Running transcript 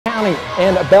County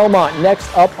and Bellmont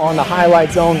next up on the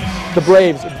highlight zone. The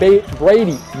Braves,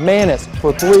 Brady Manis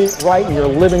for 3 right in your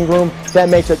living room. That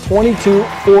makes it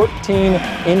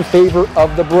 22-14 in favor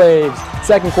of the Braves.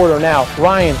 Second quarter now,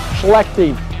 Ryan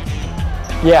Schlechte.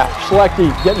 Yeah,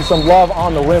 Schlechte getting some love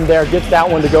on the rim there. Gets that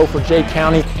one to go for Jay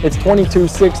County. It's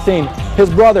 22-16. His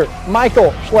brother,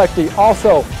 Michael Schlechte,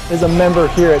 also is a member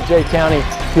here at Jay County.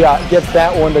 Gets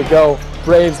that one to go.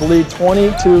 Braves lead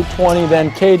 22-20. Then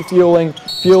Cade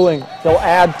Fueling, they'll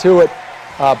add to it.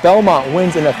 Bellmont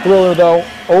wins in a thriller, though,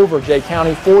 over Jay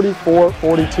County,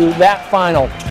 44-42. That final